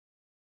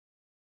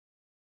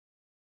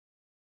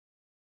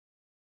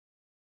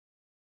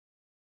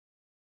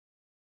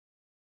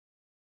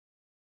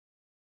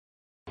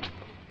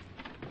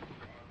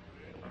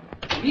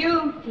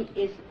Beauty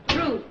is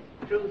truth,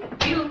 truth,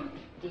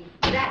 beauty,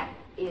 that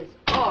is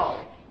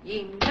all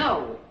ye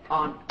know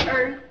on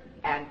earth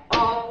and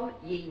all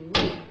ye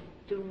need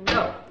to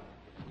know.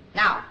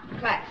 Now,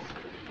 class.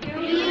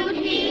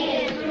 Beauty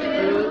is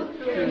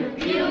truth, truth,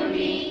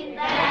 beauty,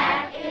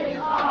 that is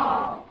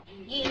all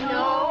ye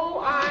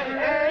know on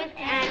earth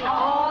and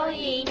all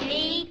ye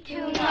need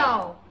to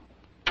know.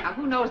 Now,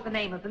 who knows the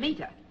name of the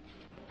meter?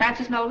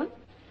 Francis Nolan?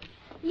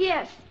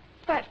 Yes,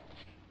 but...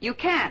 You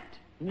can't.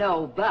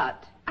 No,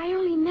 but. I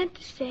only meant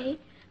to say,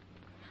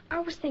 I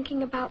was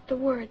thinking about the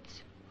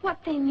words,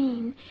 what they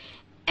mean,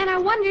 and I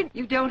wondered...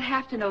 You don't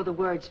have to know the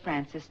words,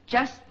 Francis,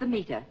 just the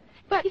meter.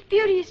 But if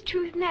beauty is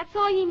truth and that's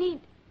all you need,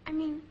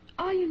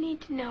 all you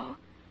need to know,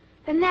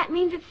 then that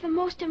means it's the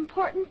most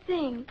important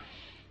thing.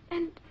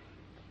 And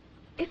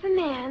if a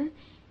man,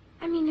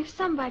 if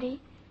somebody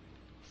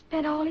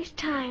spent all his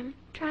time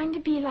trying to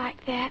be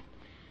like that,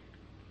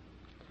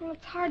 well,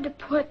 it's hard to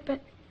put,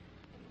 but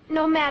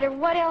no matter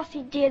what else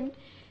he did,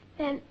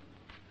 then...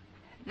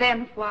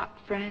 Then what,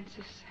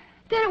 Francis?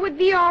 Then it would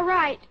be all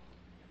right.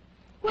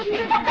 Wouldn't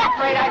it? I'm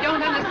afraid I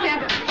don't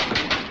understand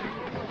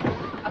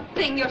a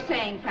thing you're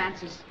saying,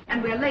 Francis.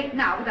 And we're late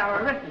now with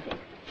our arithmetic.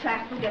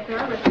 Class will get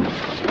their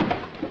arithmetic.